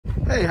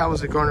Hey,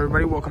 how's it going,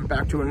 everybody? Welcome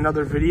back to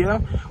another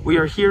video. We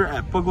are here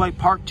at Bug-Lite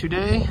Park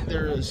today.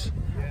 There is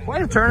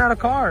quite a turnout of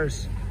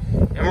cars,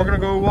 and we're gonna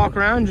go walk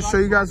around and just show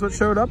you guys what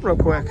showed up real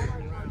quick.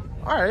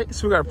 All right,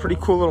 so we got a pretty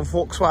cool little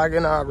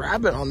Volkswagen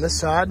Rabbit on this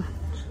side.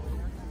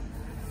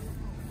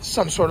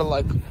 Some sort of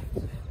like,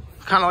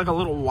 kind of like a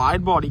little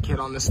wide body kit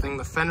on this thing,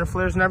 the fender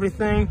flares and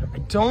everything. I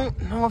don't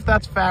know if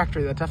that's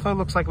factory. That definitely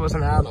looks like it was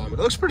an add-on, but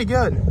it looks pretty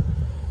good.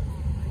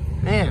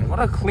 Man, what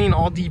a clean,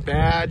 all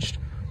debadged,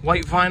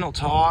 white vinyl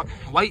top,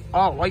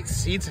 white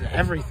seats and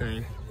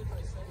everything.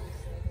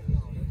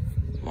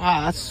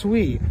 Wow, that's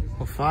sweet.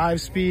 A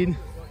 5-speed.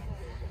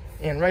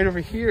 And right over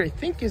here, I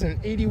think is an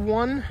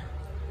 81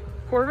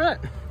 Corvette.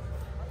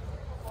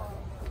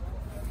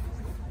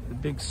 The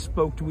big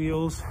spoked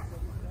wheels.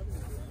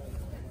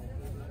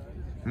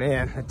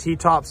 Man, the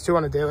T-tops too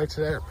on a day like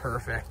today are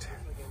perfect.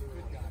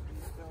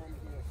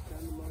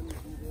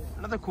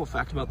 Another cool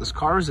fact about this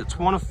car is it's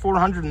one of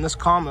 400 in this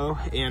combo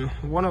and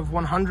one of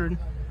 100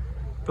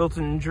 built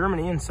in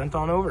Germany and sent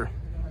on over.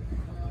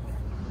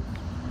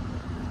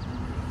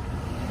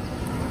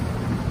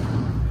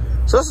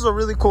 So this is a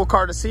really cool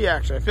car to see,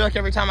 actually. I feel like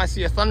every time I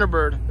see a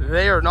Thunderbird,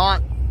 they are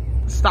not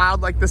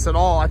styled like this at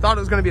all. I thought it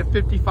was gonna be a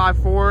 55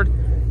 Ford.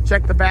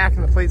 Check the back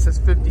and the plate says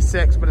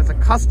 56, but it's a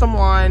custom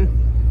line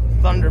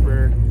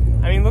Thunderbird.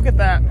 I mean, look at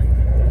that.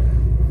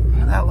 Look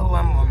at that little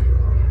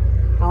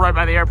emblem. We're right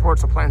by the airport,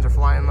 so planes are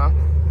flying though.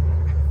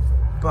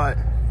 But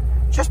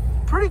just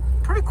pretty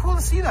cool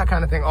to see that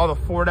kind of thing. All the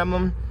Ford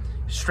emblem,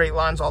 straight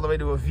lines all the way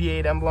to a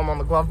V8 emblem on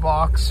the glove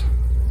box.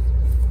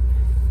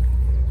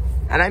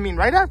 And I mean,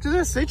 right after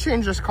this, they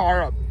changed this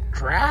car up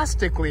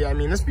drastically. I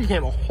mean, this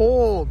became a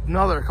whole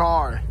nother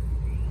car.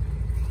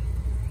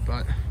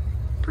 But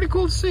pretty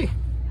cool to see.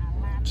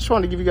 Just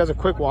wanted to give you guys a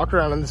quick walk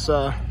around on this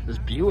this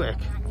Buick.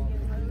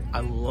 I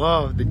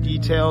love the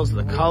details,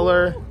 the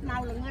color.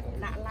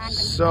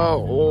 So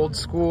old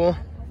school.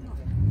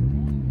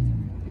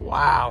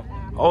 Wow.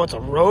 Oh, it's a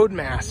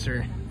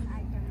Roadmaster.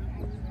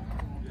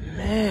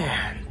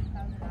 Man.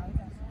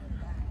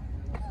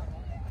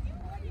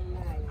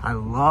 I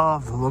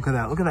love the look of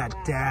that. Look at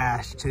that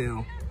dash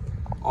too.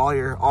 All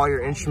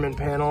your instrument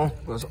panel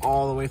goes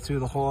all the way through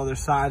the whole other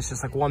side. It's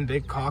just like one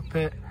big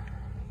cockpit.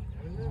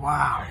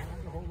 Wow.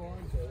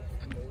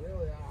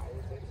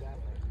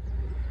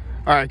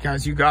 All right,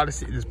 guys, you got to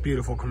see this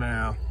beautiful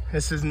Camaro.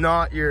 This is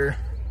not your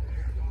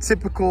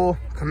typical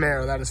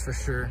Camaro, that is for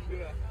sure.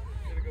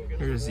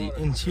 Here's the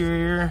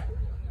interior,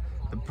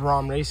 the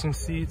Brom racing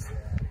seats,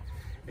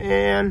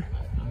 and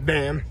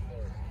bam,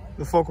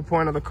 the focal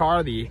point of the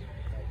car, the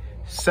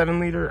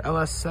 7-liter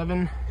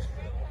LS7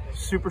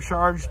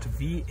 supercharged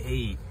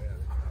V8.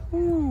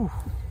 Ooh.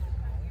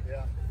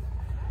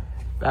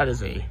 That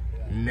is a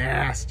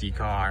nasty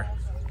car.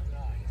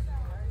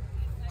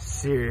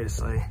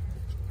 Seriously.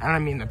 And I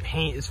mean, the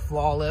paint is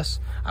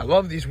flawless. I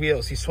love these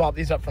wheels. He swapped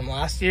these up from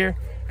last year,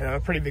 and I'm a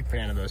pretty big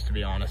fan of those, to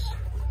be honest.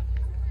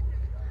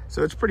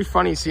 So it's pretty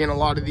funny seeing a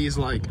lot of these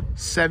like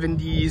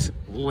 70s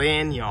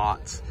land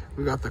yachts.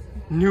 We got the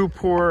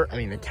Newport, I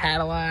mean the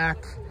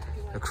Cadillac,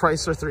 the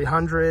Chrysler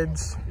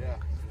 300s,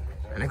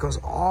 and it goes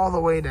all the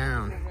way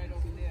down.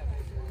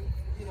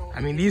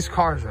 I mean, these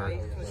cars are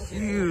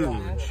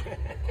huge.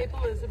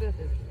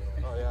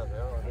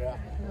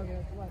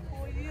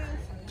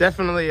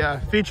 Definitely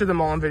featured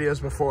them all in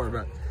videos before,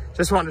 but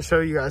just wanted to show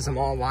you guys them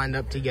all lined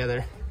up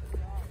together.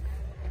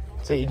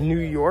 It's a New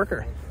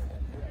Yorker.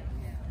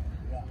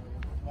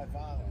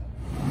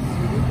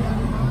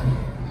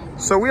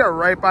 So we are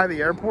right by the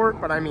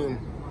airport, but I mean,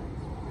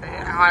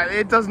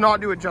 it does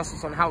not do it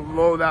justice on how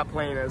low that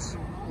plane is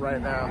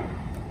right now.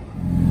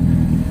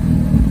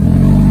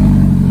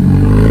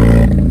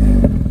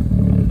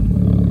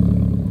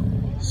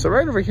 So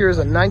right over here is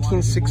a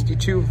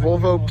 1962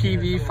 Volvo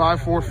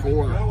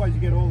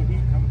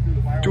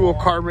PV544. Dual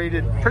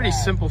carbureted, pretty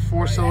simple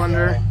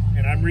 4-cylinder.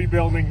 And I'm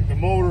rebuilding the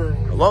motor.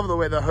 I love the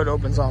way the hood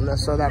opens on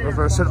this, so that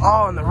reverse hood.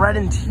 Oh, and the red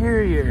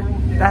interior.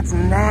 That's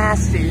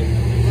nasty.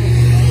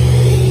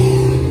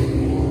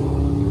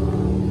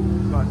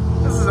 But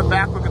this is a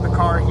back look at the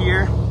car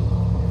here.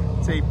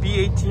 It's a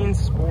B18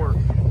 Sport.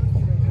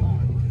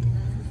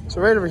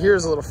 So right over here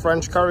is a little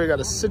French car. We got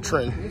a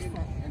Citroen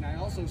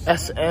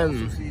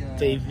SM.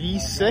 It's a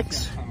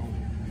V6.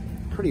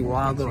 Pretty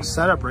wild little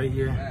setup right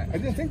here. I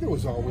didn't think there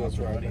was all-wheel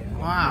drive.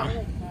 Wow.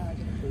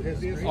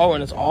 Oh,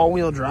 and it's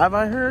all-wheel drive,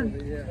 I heard?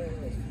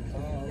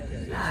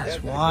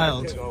 That's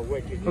wild.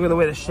 Look at the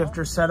way the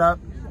shifter's set up.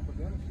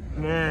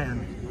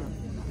 Man.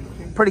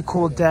 Pretty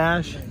cool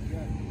dash.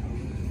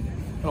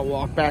 I'll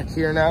walk back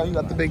here now. You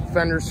got the big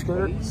fender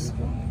skirts.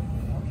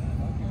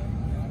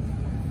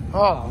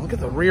 Oh, look at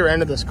the rear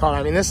end of this car.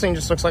 I mean, this thing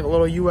just looks like a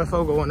little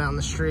UFO going down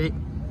the street.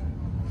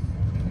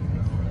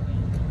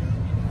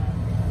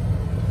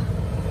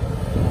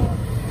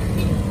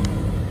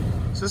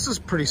 So this is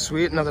pretty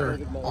sweet. Another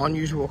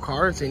unusual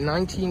car. It's a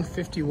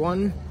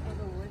 1951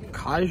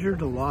 Kaiser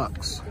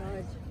Deluxe.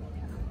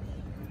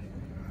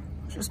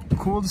 Just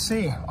cool to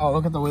see. Oh,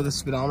 look at the way the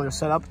speedometer is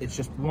set up. It's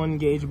just one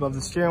gauge above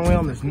the steering wheel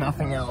and there's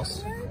nothing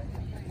else.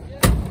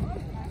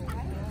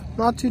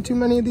 not too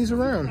many of these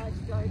around.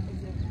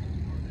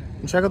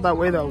 And check out that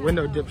way the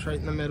window dips right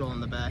in the middle on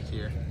the back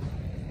here.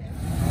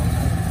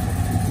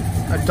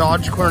 A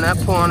Dodge Coronet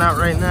pulling out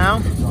right now.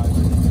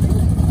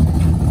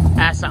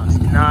 That sounds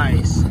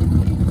nice.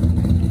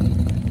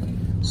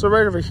 So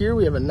right over here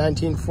we have a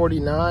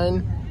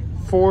 1949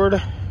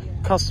 Ford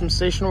Custom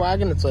Station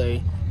Wagon. It's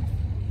a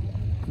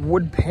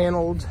wood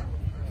paneled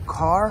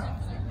car.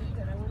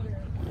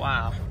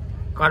 Wow.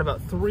 Got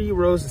about 3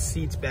 rows of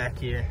seats back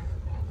here.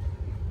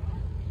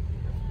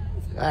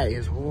 That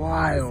is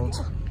wild.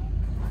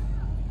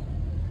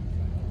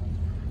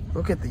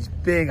 Look at these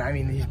big, I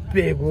mean, these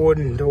big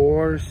wooden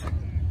doors.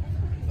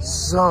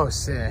 So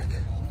sick.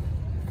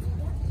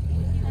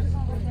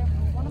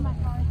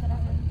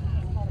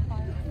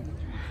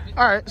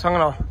 All right, so I'm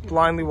gonna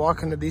blindly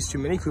walk into these two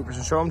Mini Coopers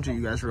and show them to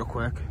you guys real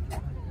quick.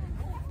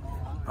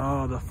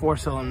 Oh, the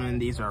 4-cylinder in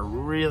these are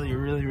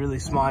really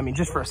small. I mean,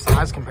 just for a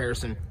size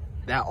comparison,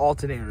 that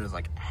alternator is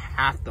like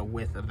half the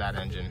width of that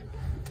engine.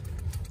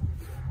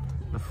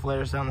 The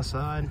flares down the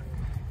side.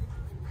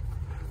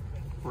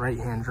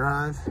 Right-hand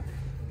drive.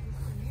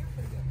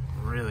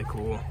 Really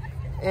cool.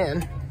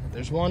 And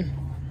there's one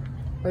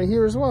right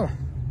here as well.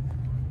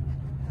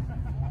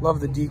 Love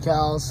the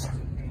decals.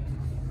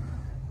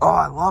 Oh,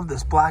 I love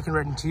this black and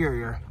red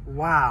interior.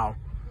 Wow.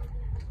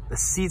 The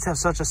seats have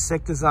such a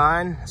sick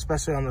design,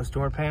 especially on those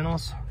door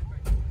panels.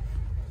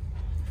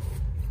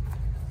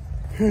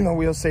 The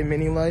wheels say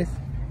Mini Life.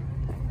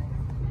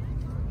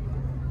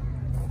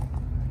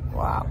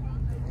 Wow.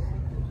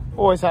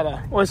 Always had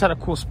a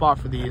cool spot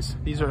for these.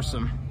 These are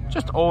some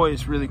just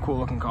always really cool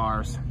looking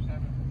cars.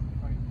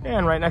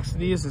 And right next to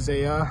these is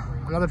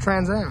another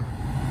Trans Am.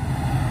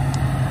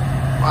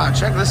 Wow,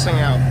 check this thing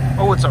out.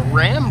 Oh, it's a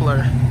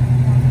Rambler.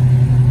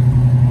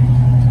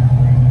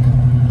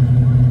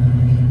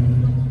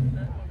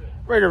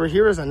 Right over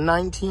here is a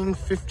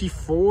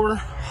 1954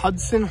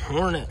 Hudson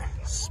Hornet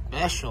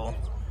Special.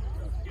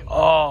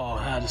 Oh,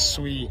 that is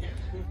sweet.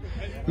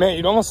 Man,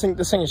 you'd almost think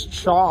this thing is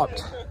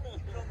chopped.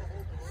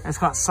 It's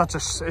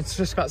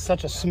just got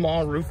such a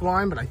small roof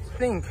line, but I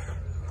think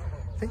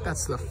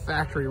that's the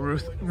factory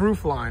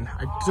roof line.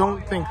 I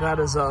don't think that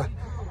is a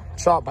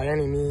chop by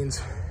any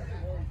means.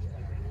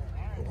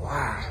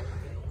 Wow.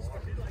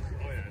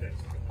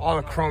 All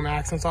the chrome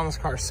accents on this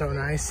car are so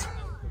nice.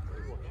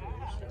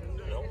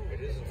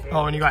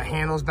 Oh, and you got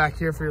handles back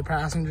here for your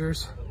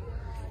passengers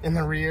in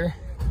the rear.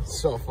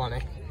 So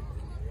funny.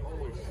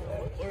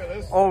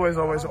 Always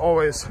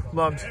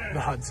loved the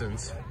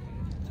Hudsons.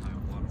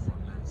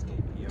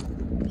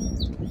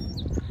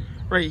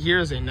 Right here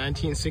is a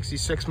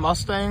 1966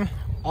 Mustang,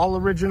 all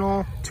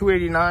original,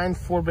 289,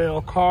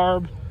 4-barrel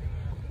carb.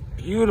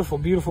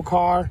 Beautiful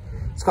car.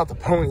 It's got the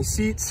pony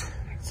seats.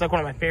 It's like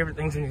one of my favorite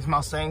things in these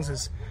Mustangs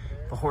is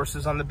the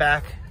horses on the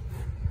back.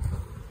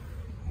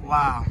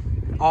 Wow.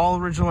 All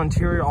original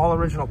interior, all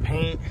original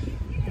paint.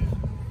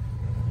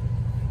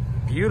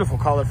 Beautiful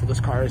color for this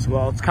car as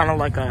well. It's kind of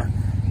like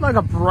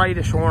a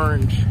brightish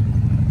orange.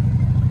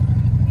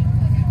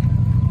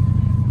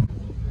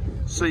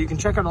 So you can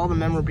check out all the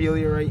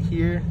memorabilia right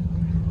here.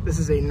 This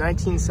is a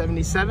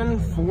 1977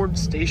 Ford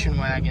station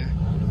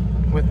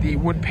wagon with the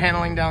wood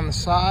paneling down the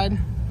side.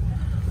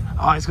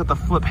 Oh, he's got the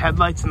flip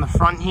headlights in the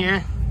front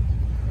here.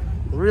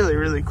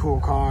 Really cool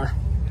car.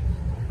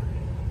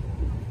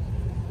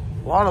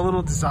 A lot of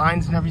little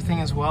designs and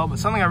everything as well, but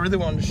something I really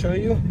wanted to show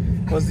you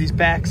was these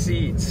back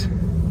seats.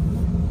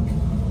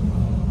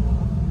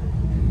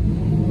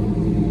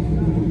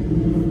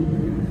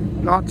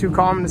 Not too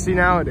common to see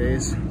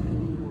nowadays.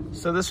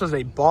 So this was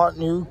a bought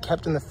new,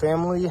 kept in the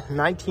family,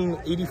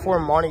 1984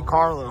 Monte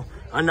Carlo.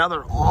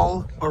 Another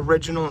all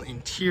original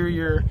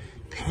interior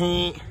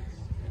paint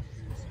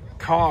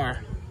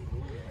car.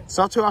 It's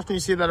not too often you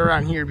see that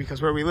around here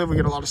because where we live we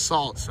get a lot of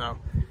salt, so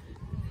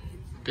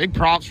big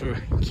props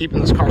for keeping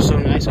this car so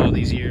nice all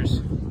these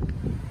years.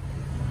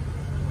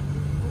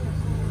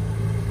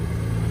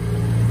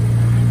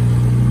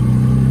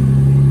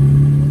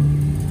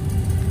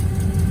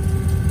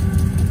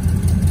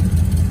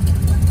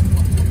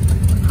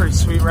 Pretty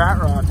sweet rat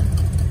rod.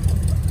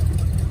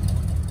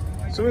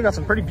 So we got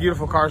some pretty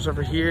beautiful cars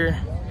over here.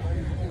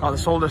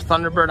 This older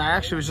Thunderbird. I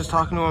actually was just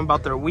talking to him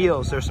about their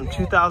wheels. There's some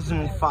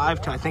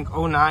 2005 to I think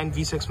 09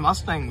 V6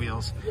 Mustang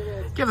wheels.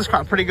 Give this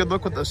car a pretty good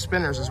look with those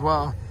spinners as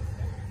well.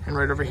 And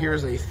right over here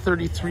is a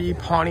 33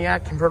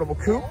 Pontiac convertible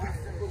coupe.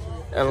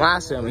 And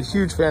lastly, I'm a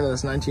huge fan of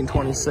this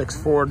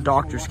 1926 Ford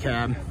Doctor's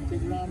Cab.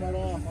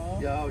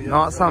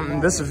 Not something,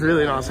 this is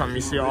really not something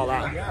you see all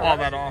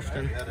that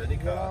often.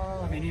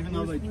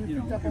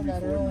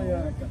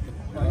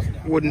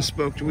 Wooden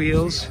spoked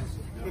wheels.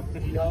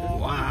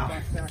 Wow.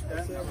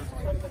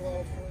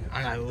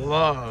 And I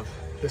love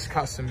this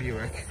custom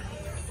Buick.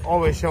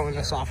 Always showing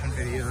this off in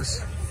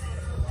videos.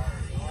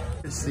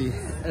 It's the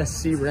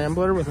SC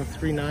Rambler with a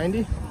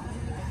 390.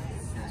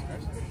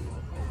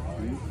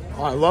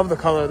 Oh, I love the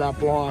color of that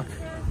block.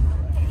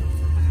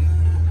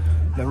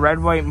 The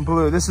red, white, and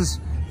blue. This is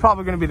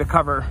probably going to be the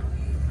cover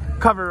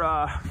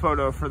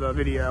photo for the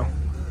video,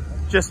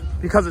 just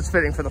because it's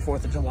fitting for the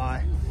 4th of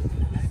July.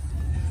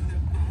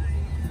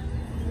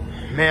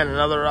 Man,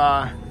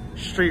 another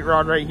street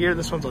rod right here.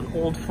 This one's an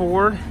old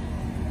Ford.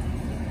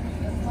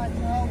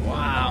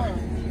 Wow.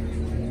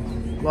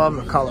 Love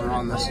the color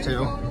on this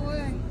too.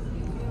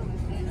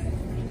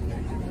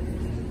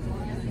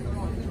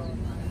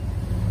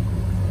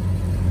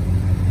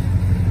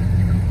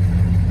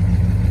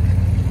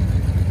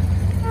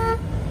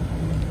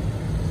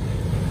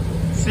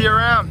 See you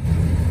around.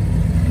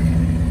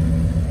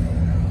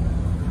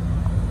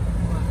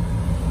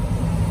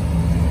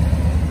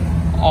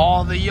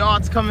 All the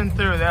yachts coming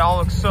through. They all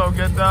look so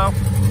good though.